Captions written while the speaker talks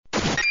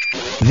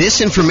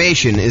This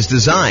information is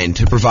designed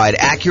to provide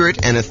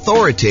accurate and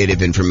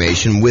authoritative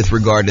information with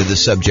regard to the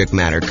subject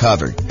matter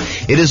covered.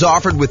 It is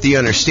offered with the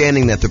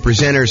understanding that the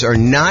presenters are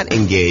not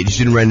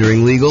engaged in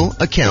rendering legal,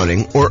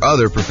 accounting, or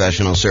other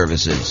professional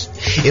services.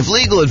 If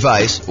legal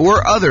advice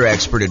or other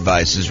expert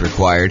advice is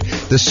required,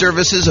 the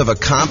services of a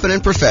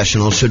competent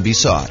professional should be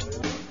sought.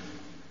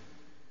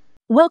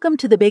 Welcome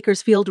to the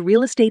Bakersfield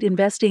Real Estate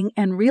Investing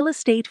and Real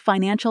Estate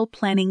Financial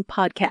Planning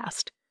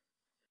Podcast.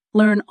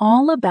 Learn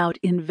all about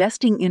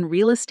investing in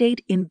real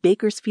estate in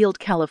Bakersfield,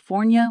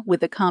 California,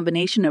 with a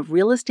combination of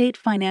real estate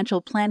financial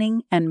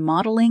planning and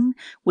modeling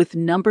with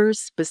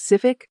numbers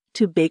specific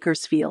to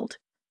Bakersfield.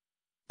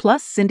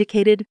 Plus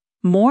syndicated,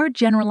 more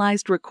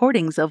generalized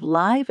recordings of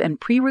live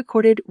and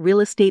pre-recorded real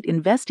estate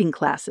investing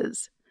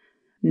classes.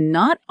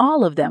 Not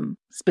all of them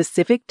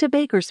specific to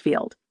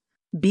Bakersfield.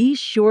 Be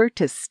sure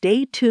to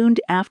stay tuned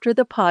after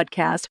the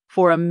podcast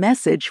for a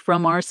message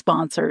from our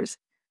sponsors.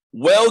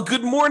 Well,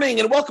 good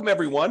morning and welcome,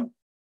 everyone.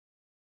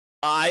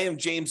 I am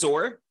James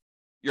Orr,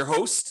 your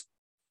host,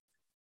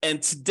 and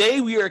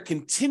today we are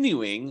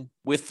continuing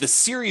with the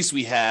series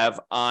we have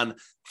on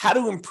how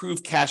to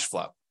improve cash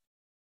flow.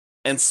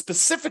 And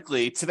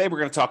specifically, today we're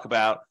going to talk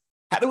about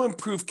how to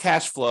improve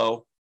cash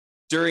flow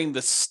during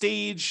the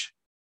stage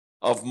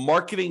of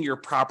marketing your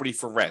property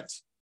for rent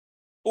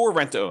or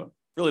rent to own.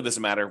 Really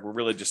doesn't matter. We're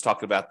really just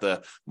talking about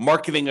the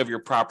marketing of your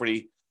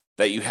property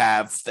that you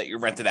have that you're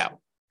rented out.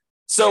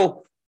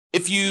 So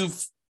if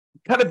you've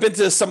kind of been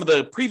to some of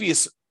the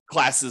previous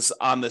classes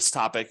on this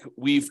topic,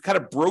 we've kind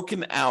of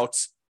broken out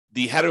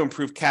the how to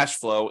improve cash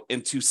flow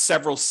into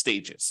several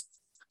stages.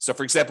 So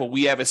for example,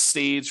 we have a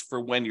stage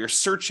for when you're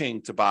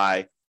searching to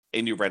buy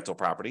a new rental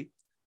property.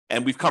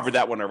 And we've covered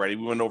that one already.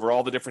 We went over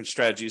all the different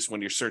strategies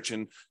when you're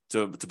searching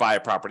to buy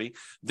a property.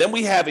 Then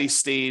we have a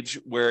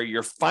stage where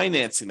you're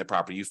financing the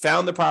property. You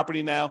found the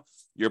property now,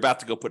 you're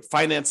about to go put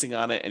financing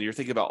on it, and you're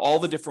thinking about all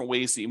the different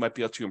ways that you might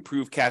be able to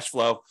improve cash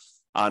flow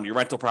on your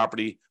rental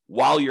property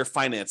while you're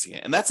financing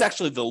it. And that's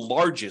actually the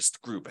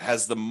largest group. It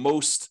has the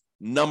most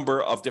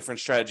number of different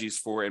strategies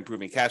for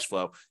improving cash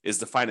flow is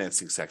the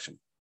financing section.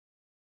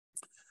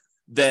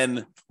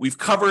 Then we've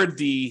covered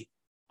the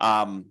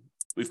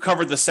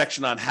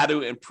section on how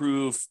to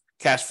improve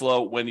cash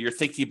flow when you're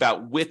thinking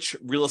about which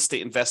real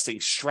estate investing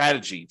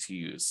strategy to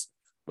use,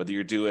 whether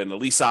you're doing a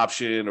lease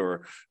option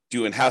or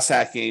doing house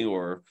hacking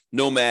or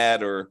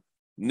nomad or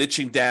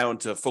niching down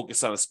to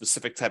focus on a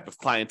specific type of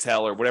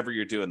clientele or whatever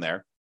you're doing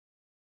there.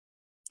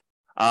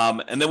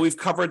 And then we've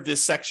covered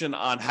this section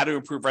on how to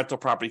improve rental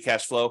property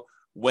cash flow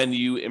when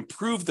you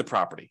improve the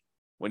property,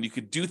 when you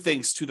could do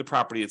things to the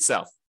property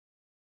itself.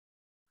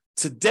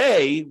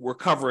 Today, we're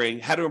covering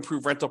how to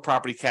improve rental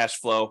property cash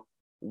flow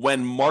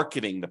when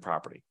marketing the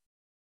property.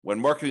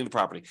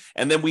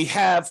 And then we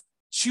have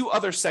two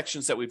other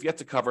sections that we've yet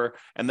to cover,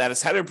 and that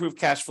is how to improve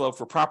cash flow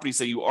for properties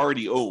that you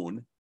already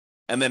own.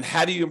 And then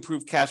how do you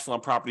improve cash flow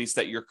on properties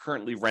that you're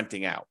currently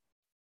renting out?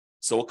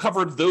 So we'll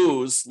cover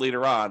those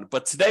later on.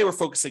 But today we're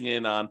focusing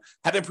in on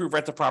how to improve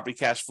rental property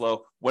cash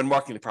flow when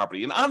marketing the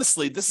property. And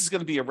honestly, this is going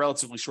to be a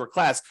relatively short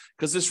class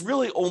because there's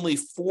really only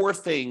 4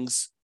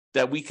 things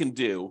that we can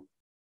do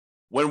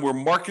when we're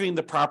marketing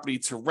the property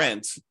to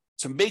rent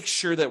to make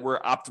sure that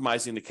we're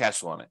optimizing the cash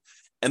flow on it.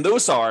 And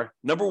those are,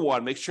 number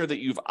 1, make sure that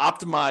you've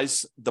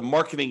optimized the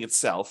marketing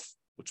itself,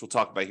 which we'll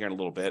talk about here in a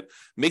little bit.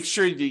 Make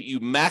sure that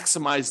you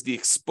maximize the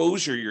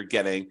exposure you're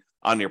getting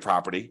on your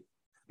property.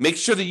 Make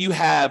sure that you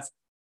have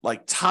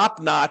like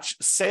top-notch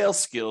sales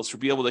skills to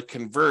be able to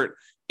convert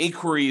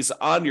inquiries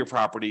on your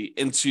property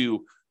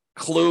into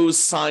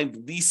closed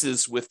signed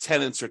leases with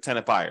tenants or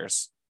tenant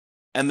buyers.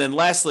 And then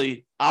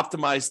lastly,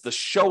 optimize the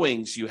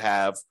showings you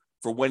have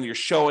for when you're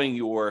showing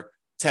your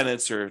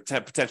tenants or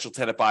potential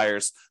tenant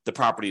buyers the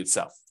property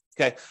itself.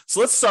 Okay, so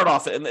let's start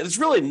off, and it's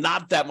really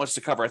not that much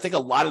to cover. I think a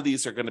lot of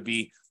these are going to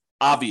be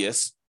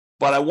obvious,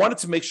 but I wanted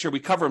to make sure we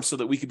cover them so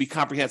that we could be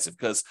comprehensive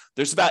because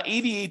there's about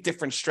 88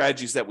 different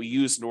strategies that we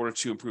use in order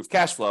to improve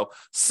cash flow.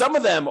 Some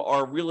of them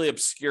are really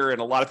obscure and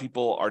a lot of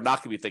people are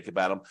not going to be thinking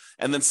about them.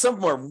 And then some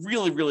of them are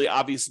really, really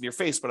obvious in your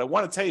face, but I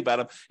want to tell you about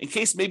them in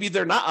case maybe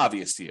they're not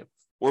obvious to you,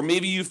 or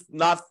maybe you've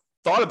not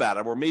thought about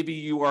them, or maybe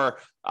you are,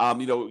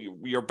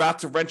 you're about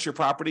to rent your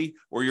property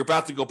or you're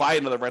about to go buy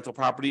another rental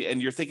property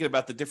and you're thinking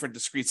about the different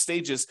discrete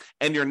stages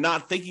and you're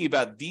not thinking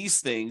about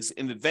these things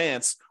in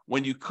advance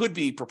when you could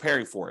be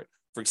preparing for it.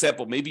 For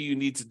example, maybe you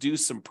need to do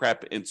some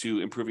prep into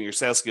improving your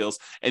sales skills,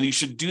 and you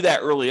should do that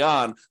early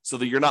on so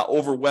that you're not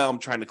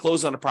overwhelmed trying to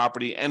close on a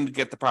property and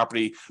get the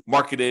property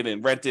marketed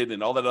and rented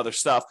and all that other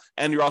stuff.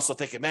 And you're also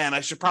thinking, man,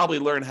 I should probably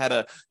learn how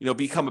to,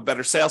 become a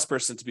better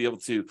salesperson to be able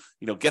to,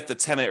 get the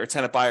tenant or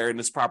tenant buyer in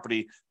this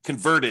property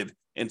converted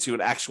into an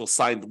actual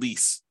signed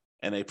lease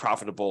and a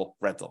profitable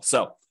rental.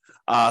 So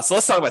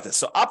let's talk about this.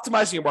 So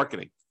optimizing your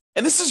marketing.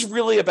 And this is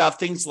really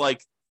about things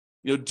like,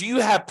 do you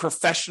have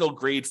professional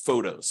grade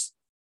photos?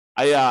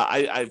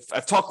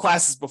 I've taught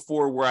classes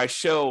before where I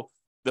show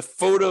the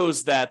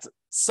photos that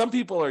some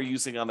people are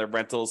using on their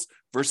rentals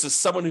versus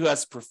someone who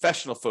has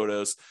professional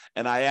photos.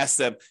 And I ask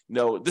them,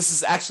 this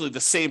is actually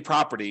the same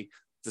property,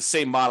 the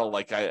same model.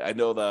 Like I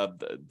know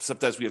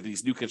sometimes we have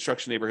these new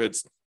construction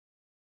neighborhoods,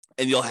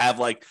 and you'll have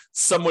like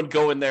someone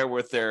go in there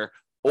with their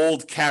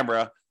old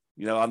camera,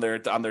 on their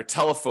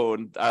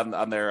telephone,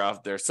 on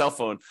their cell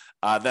phone,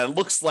 that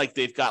looks like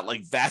they've got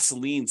like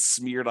Vaseline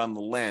smeared on the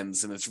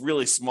lens, and it's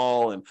really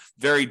small and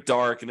very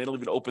dark, and they don't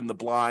even open the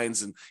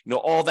blinds, and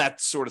all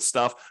that sort of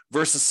stuff.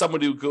 Versus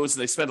someone who goes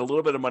and they spend a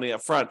little bit of money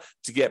up front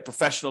to get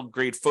professional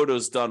grade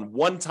photos done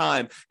one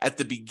time at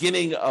the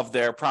beginning of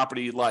their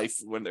property life,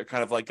 when they're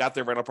kind of like got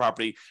their rental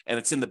property and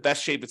it's in the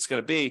best shape it's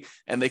going to be,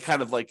 and they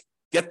kind of like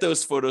get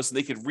those photos and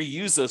they can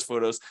reuse those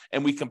photos,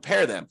 and we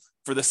compare them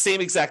for the same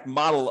exact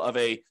model of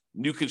a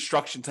new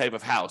construction type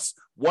of house.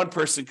 One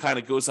person kind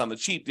of goes on the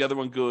cheap, the other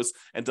one goes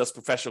and does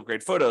professional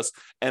grade photos.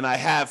 And I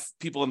have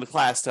people in the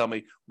class tell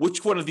me,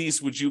 which one of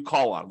these would you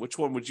call on? Which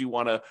one would you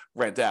want to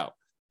rent out?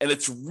 And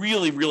it's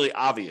really, really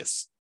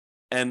obvious.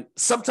 And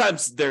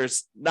sometimes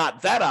there's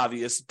not that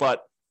obvious,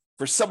 but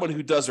for someone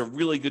who does a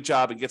really good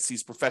job and gets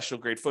these professional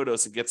grade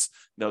photos and gets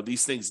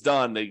these things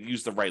done, they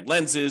use the right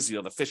lenses,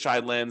 the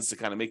fisheye lens to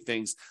kind of make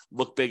things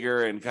look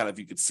bigger, and kind of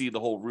you could see the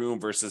whole room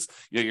versus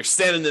you're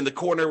standing in the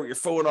corner with your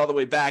phone all the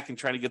way back and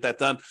trying to get that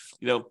done.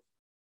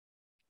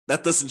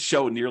 That doesn't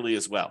show nearly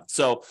as well.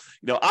 So,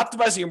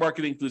 optimizing your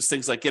marketing includes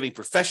things like getting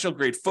professional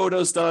grade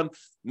photos done.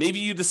 Maybe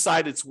you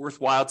decide it's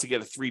worthwhile to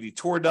get a 3D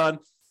tour done.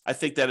 I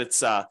think that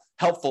it's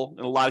helpful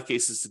in a lot of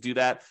cases to do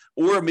that.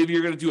 Or maybe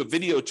you're going to do a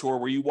video tour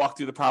where you walk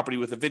through the property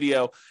with a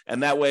video.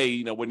 And that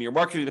way, when you're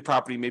marketing the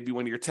property, maybe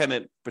when your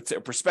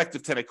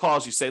prospective tenant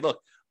calls, you say,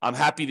 look, I'm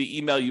happy to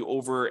email you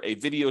over a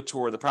video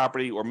tour of the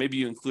property, or maybe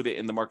you include it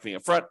in the marketing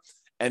up front,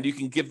 and you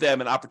can give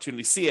them an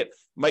opportunity to see it.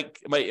 Might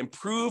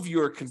improve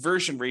your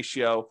conversion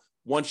ratio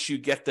once you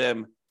get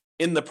them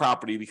in the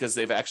property, because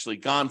they've actually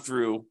gone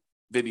through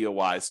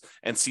video-wise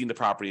and seen the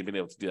property and been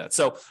able to do that.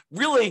 So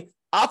really,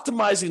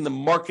 optimizing the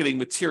marketing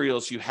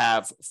materials you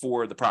have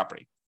for the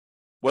property,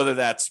 whether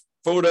that's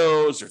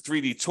photos or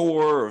 3D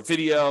tour or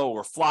video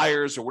or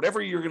flyers or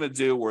whatever you're going to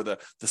do, or the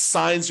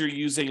signs you're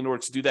using in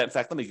order to do that. In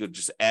fact, let me go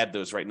just add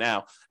those right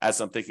now as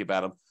I'm thinking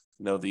about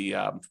them.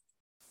 The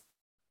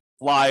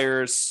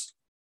flyers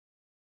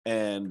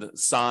and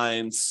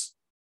signs,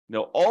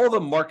 all the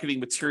marketing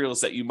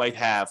materials that you might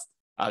have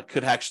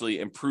could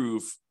actually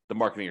improve the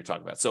marketing you're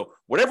talking about. So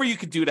whatever you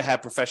could do to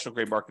have professional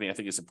grade marketing, I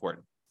think is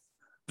important.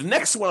 The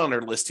next one on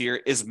our list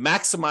here is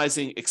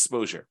maximizing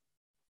exposure.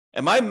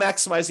 Am I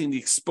maximizing the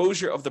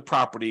exposure of the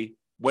property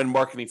when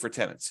marketing for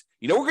tenants?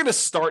 We're going to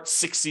start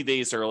 60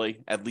 days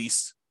early, at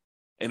least,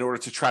 in order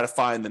to try to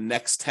find the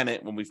next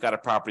tenant when we've got a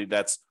property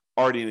that's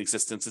already in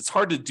existence. It's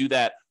hard to do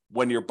that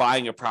when you're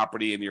buying a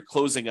property and you're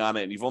closing on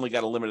it and you've only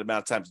got a limited amount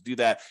of time to do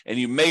that, and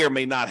you may or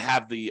may not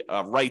have the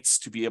rights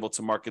to be able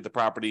to market the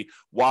property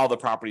while the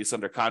property is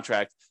under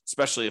contract,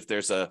 especially if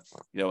there's a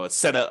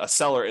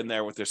seller in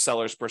there with their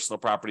seller's personal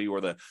property,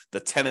 or the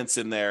tenants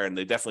in there, and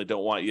they definitely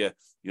don't want you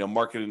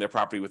marketing their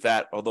property with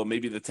that, although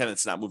maybe the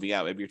tenant's not moving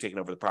out, maybe you're taking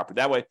over the property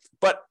that way.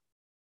 But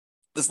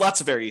there's lots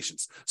of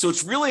variations. So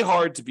it's really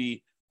hard to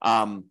be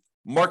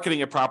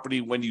marketing a property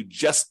when you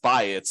just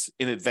buy it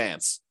in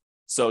advance.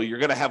 So you're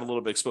going to have a little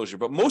bit of exposure.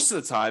 But most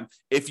of the time,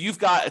 if you've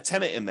got a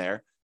tenant in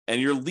there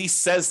and your lease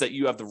says that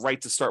you have the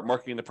right to start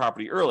marketing the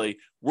property early,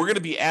 we're going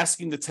to be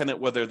asking the tenant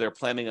whether they're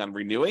planning on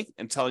renewing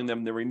and telling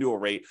them the renewal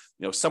rate,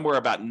 somewhere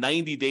about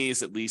 90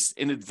 days at least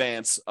in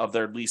advance of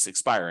their lease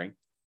expiring.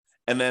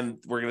 And then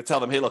we're going to tell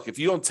them, hey, look, if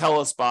you don't tell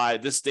us by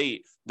this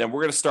date, then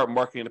we're going to start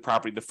marketing the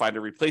property to find a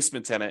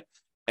replacement tenant.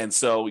 And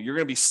so you're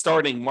going to be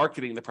starting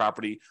marketing the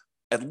property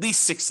at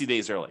least 60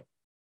 days early.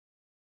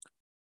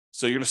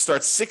 So you're going to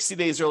start 60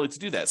 days early to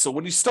do that. So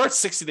when you start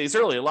 60 days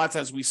early, a lot of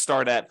times we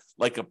start at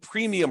like a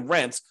premium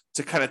rent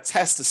to kind of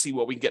test to see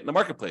what we can get in the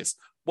marketplace.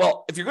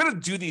 Well, if you're going to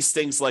do these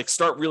things like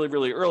start really,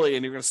 really early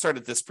and you're going to start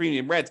at this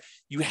premium rent,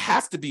 you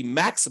have to be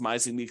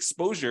maximizing the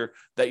exposure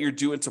that you're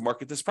doing to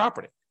market this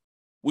property,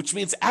 which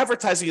means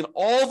advertising in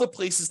all the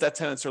places that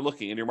tenants are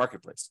looking in your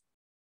marketplace.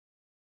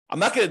 I'm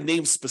not going to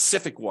name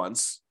specific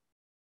ones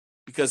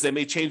because they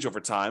may change over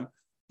time.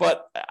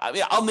 But I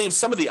mean, I'll name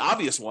some of the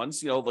obvious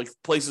ones, like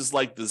places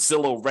like the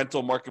Zillow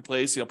rental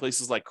marketplace,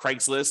 places like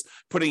Craigslist,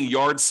 putting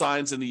yard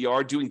signs in the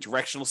yard, doing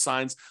directional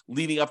signs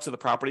leading up to the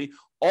property,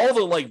 all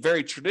the like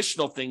very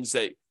traditional things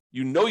that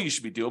you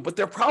should be doing. But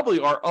there probably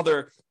are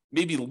other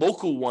maybe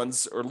local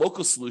ones or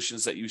local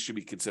solutions that you should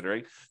be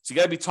considering. So you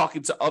got to be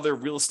talking to other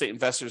real estate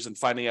investors and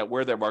finding out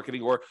where they're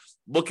marketing, or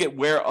look at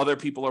where other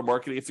people are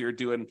marketing. If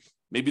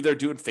maybe they're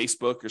doing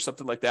Facebook or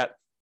something like that.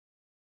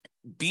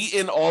 Be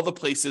in all the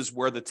places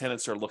where the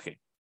tenants are looking.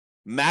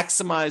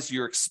 Maximize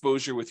your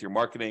exposure with your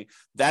marketing.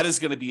 That is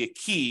going to be a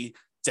key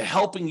to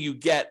helping you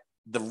get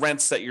the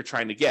rents that you're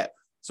trying to get.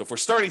 So if we're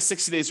starting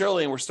 60 days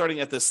early and we're starting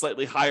at this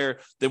slightly higher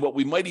than what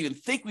we might even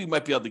think we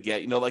might be able to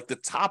get, like the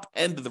top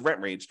end of the rent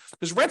range,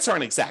 because rents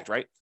aren't exact,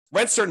 right?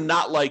 Rents are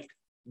not like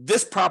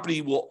this property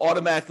will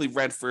automatically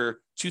rent for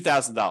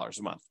 $2,000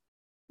 a month.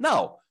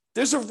 No,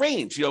 there's a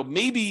range.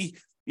 Maybe,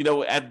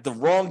 at the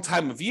wrong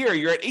time of year,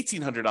 you're at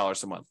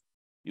 $1,800 a month.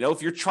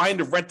 If you're trying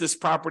to rent this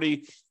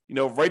property,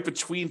 right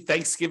between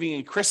Thanksgiving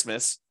and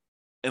Christmas,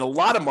 in a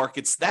lot of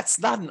markets, that's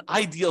not an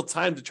ideal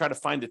time to try to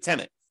find a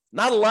tenant.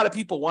 Not a lot of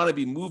people want to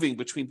be moving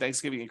between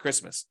Thanksgiving and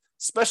Christmas,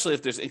 especially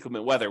if there's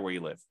inclement weather where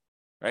you live,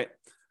 right?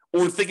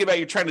 Or thinking about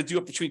you're trying to do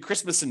it between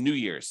Christmas and New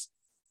Year's.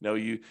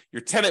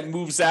 Your tenant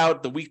moves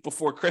out the week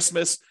before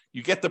Christmas,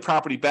 you get the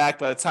property back.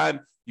 By the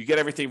time you get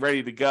everything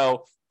ready to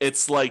go,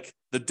 it's like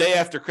the day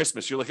after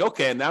Christmas. You're like,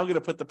 okay, now I'm going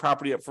to put the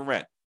property up for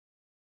rent.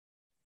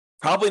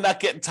 Probably not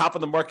getting top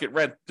of the market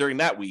rent during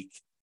that week.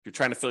 You're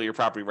trying to fill your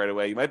property right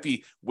away. You might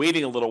be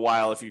waiting a little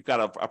while if you've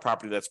got a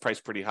property that's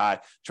priced pretty high,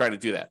 trying to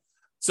do that.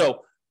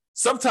 So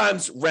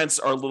sometimes rents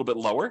are a little bit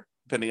lower,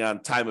 depending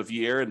on time of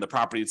year and the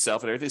property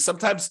itself and everything.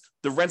 Sometimes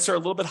the rents are a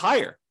little bit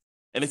higher.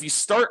 And if you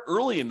start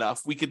early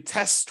enough, we could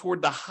test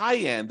toward the high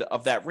end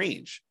of that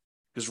range,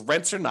 because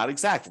rents are not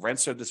exact.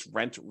 Rents are this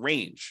rent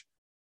range.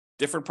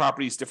 Different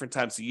properties, different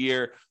times of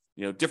year,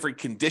 different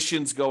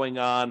conditions going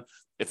on.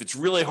 If it's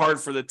really hard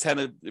for the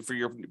tenant, for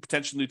your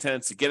potential new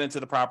tenants to get into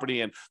the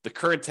property, and the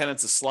current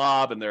tenant's a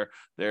slob and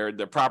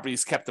their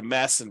property's kept a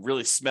mess and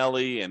really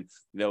smelly, and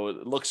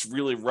it looks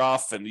really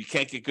rough, and you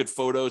can't get good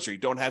photos, or you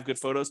don't have good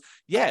photos,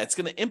 it's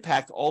going to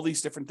impact all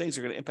these different things.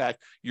 Are going to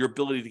impact your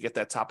ability to get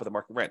that top of the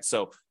market rent.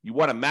 So you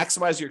want to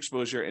maximize your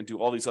exposure and do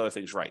all these other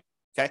things right.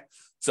 Okay,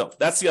 so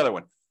that's the other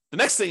one. The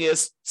next thing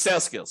is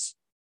sales skills.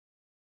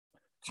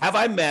 Have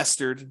I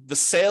mastered the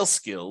sales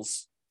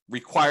skills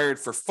required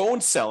for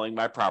phone selling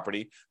my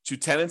property to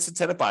tenants and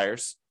tenant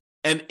buyers,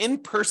 and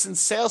in-person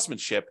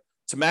salesmanship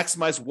to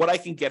maximize what I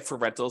can get for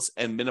rentals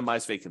and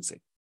minimize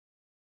vacancy?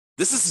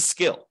 This is a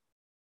skill.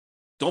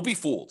 Don't be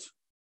fooled.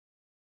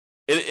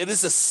 It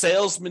is a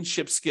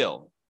salesmanship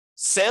skill.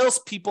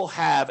 Salespeople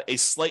have a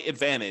slight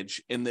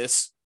advantage in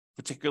this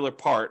particular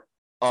part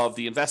of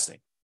the investing,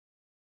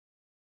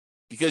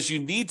 because you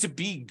need to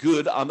be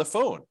good on the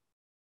phone.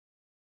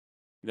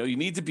 You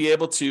need to be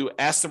able to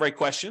ask the right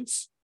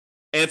questions,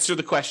 answer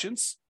the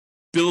questions,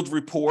 build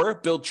rapport,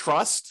 build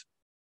trust,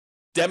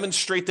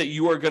 demonstrate that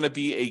you are going to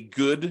be a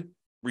good,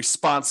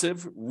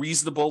 responsive,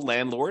 reasonable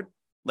landlord,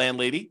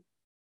 landlady.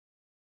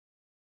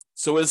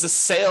 So it's a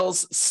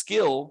sales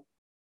skill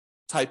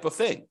type of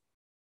thing.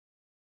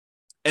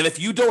 And if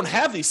you don't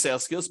have these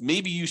sales skills,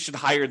 maybe you should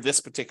hire this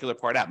particular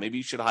part out. Maybe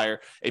you should hire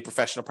a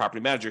professional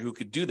property manager who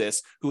could do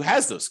this, who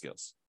has those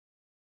skills.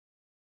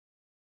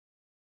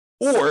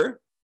 Or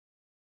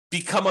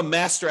become a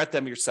master at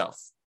them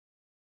yourself.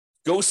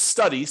 Go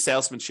study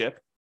salesmanship.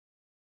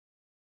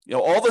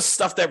 All the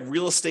stuff that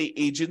real estate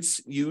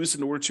agents use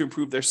in order to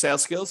improve their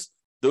sales skills,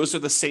 those are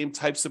the same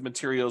types of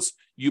materials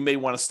you may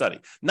want to study.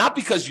 Not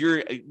because you're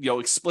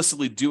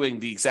explicitly doing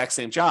the exact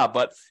same job,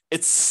 but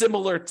it's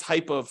similar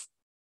type of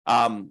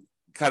kind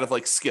of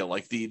like skill,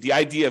 like the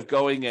idea of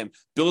going and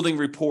building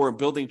rapport and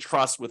building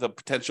trust with a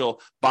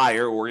potential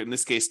buyer, or in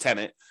this case,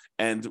 tenant,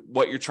 and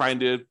what you're trying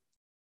to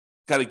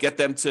kind of get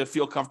them to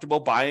feel comfortable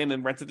buying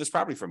and renting this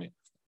property from you,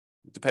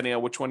 depending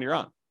on which one you're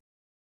on.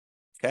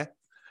 Okay.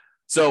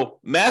 So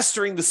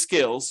mastering the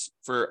skills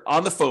for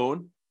on the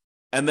phone,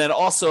 and then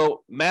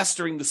also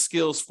mastering the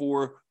skills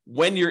for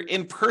when you're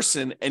in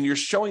person and you're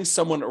showing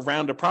someone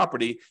around a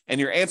property and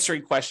you're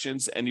answering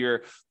questions and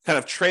you're kind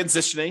of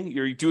transitioning,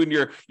 you're doing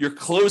your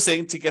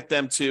closing to get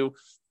them to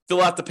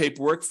fill out the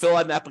paperwork, fill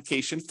out an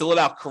application, fill it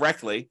out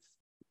correctly,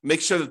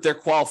 make sure that they're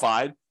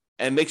qualified,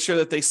 and make sure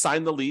that they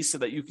sign the lease so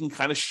that you can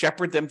kind of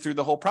shepherd them through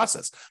the whole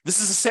process.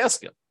 This is a sales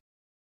skill.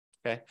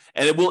 Okay.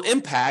 And it will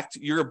impact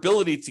your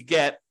ability to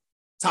get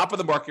top of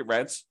the market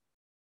rent,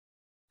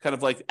 kind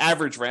of like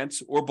average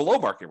rent, or below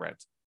market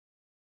rent,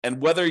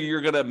 and whether you're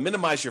going to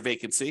minimize your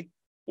vacancy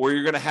or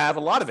you're going to have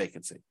a lot of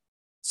vacancy.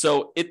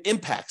 So it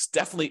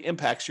definitely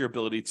impacts your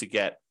ability to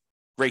get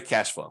great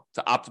cash flow,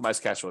 to optimize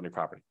cash flow on your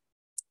property.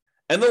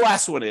 And the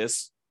last one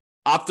is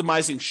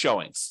optimizing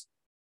showings.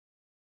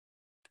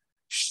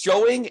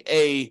 Showing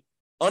a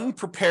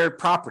unprepared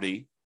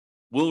property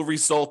will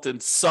result in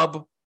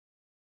subpar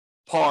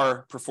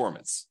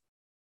performance.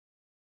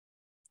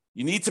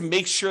 You need to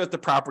make sure that the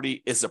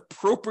property is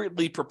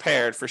appropriately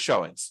prepared for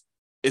showings.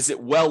 Is it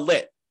well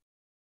lit?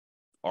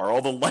 Are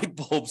all the light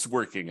bulbs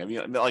working? I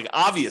mean, like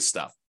obvious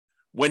stuff.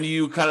 When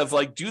you kind of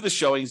like do the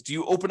showings, do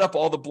you open up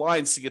all the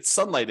blinds to get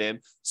sunlight in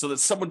so that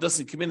someone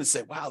doesn't come in and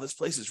say, wow, this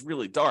place is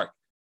really dark.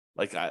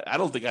 Like, I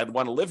don't think I'd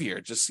want to live here.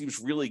 It just seems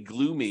really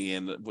gloomy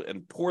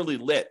and poorly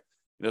lit,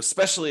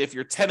 especially if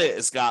your tenant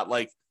has got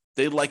like,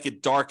 they like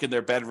it dark in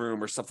their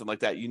bedroom or something like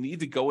that. You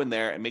need to go in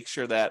there and make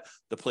sure that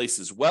the place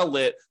is well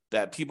lit,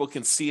 that people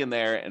can see in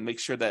there, and make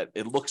sure that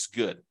it looks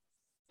good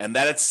and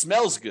that it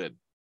smells good.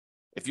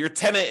 If your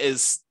tenant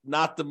is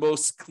not the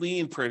most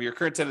clean, your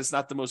current tenant is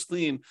not the most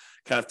clean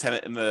kind of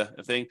tenant in the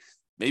thing,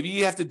 maybe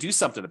you have to do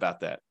something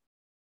about that.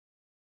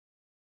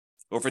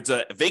 Or if it's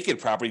a vacant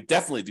property,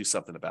 definitely do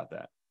something about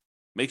that.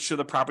 Make sure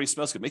the property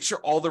smells good. Make sure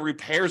all the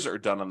repairs are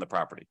done on the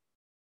property.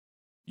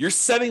 You're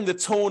setting the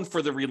tone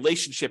for the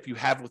relationship you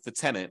have with the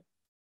tenant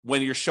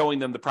when you're showing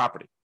them the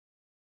property.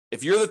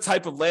 If you're the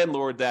type of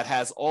landlord that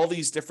has all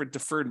these different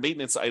deferred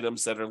maintenance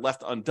items that are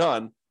left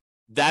undone,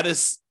 that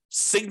is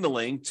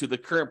signaling to the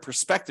current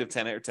prospective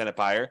tenant or tenant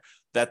buyer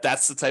that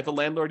that's the type of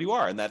landlord you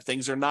are and that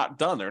things are not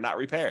done, they're not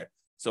repaired.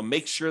 So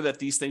make sure that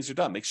these things are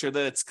done. Make sure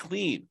that it's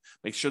clean.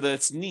 Make sure that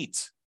it's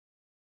neat.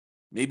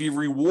 Maybe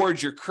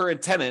reward your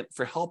current tenant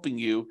for helping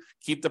you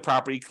keep the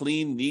property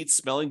clean, neat,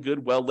 smelling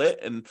good, well lit,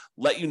 and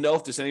let you know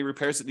if there's any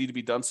repairs that need to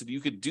be done so that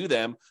you could do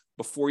them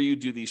before you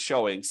do these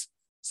showings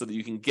so that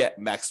you can get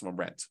maximum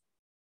rent.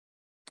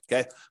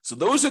 Okay, so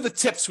those are the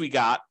tips we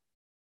got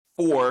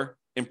for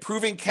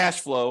improving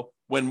cash flow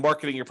when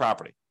marketing your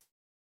property.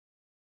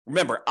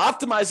 Remember,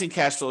 optimizing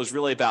cash flow is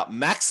really about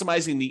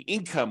maximizing the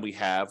income we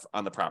have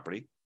on the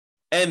property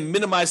and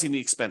minimizing the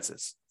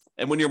expenses.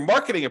 And when you're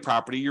marketing a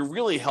property, you're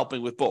really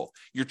helping with both.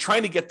 You're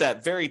trying to get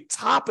that very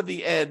top of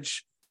the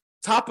edge,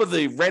 top of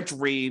the rent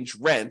range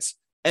rent,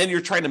 and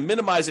you're trying to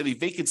minimize any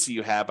vacancy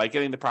you have by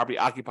getting the property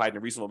occupied in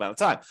a reasonable amount of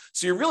time.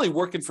 So you're really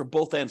working from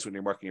both ends when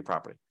you're marketing your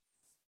property.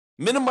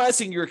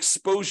 Minimizing your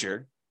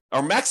exposure,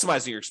 or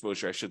maximizing your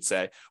exposure, I should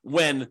say,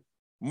 when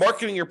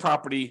marketing your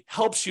property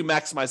helps you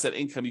maximize that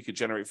income you could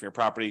generate from your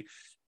property.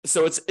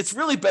 So it's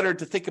really better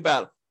to think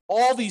about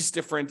all these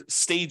different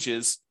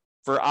stages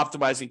for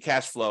optimizing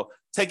cash flow.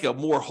 Take a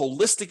more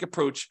holistic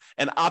approach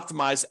and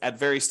optimize at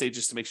various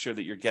stages to make sure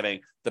that you're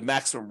getting the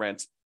maximum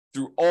rent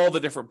through all the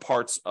different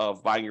parts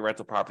of buying your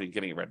rental property and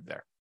getting it rented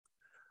there.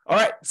 All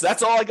right, so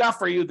that's all I got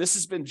for you. This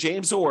has been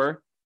James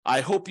Orr.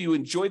 I hope you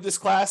enjoyed this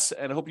class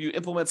and I hope you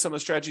implement some of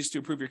the strategies to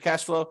improve your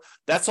cash flow.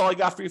 That's all I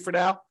got for you for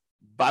now.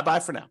 Bye-bye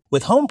for now.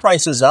 With home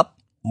prices up,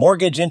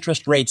 mortgage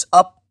interest rates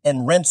up,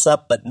 and rents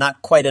up, but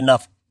not quite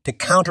enough to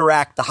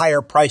counteract the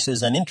higher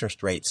prices and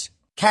interest rates,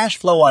 cash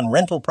flow on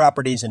rental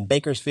properties in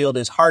Bakersfield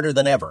is harder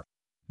than ever.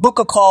 Book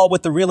a call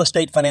with the Real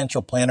Estate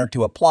Financial Planner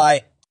to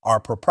apply our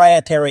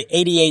proprietary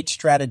 88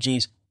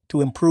 strategies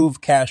to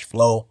improve cash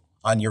flow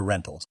on your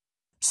rentals.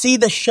 See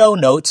the show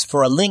notes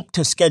for a link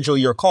to schedule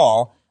your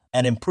call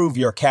and improve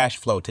your cash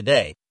flow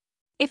today.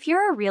 If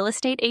you're a real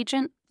estate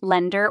agent,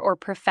 lender, or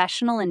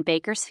professional in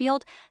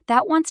Bakersfield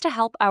that wants to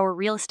help our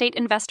real estate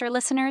investor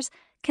listeners,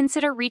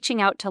 consider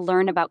reaching out to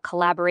learn about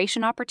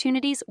collaboration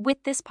opportunities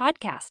with this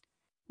podcast.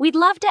 We'd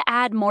love to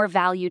add more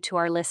value to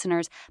our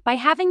listeners by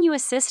having you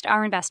assist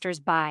our investors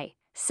buy,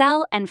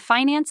 sell, and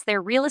finance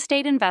their real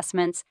estate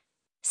investments.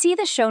 See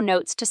the show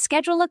notes to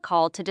schedule a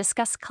call to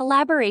discuss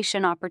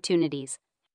collaboration opportunities.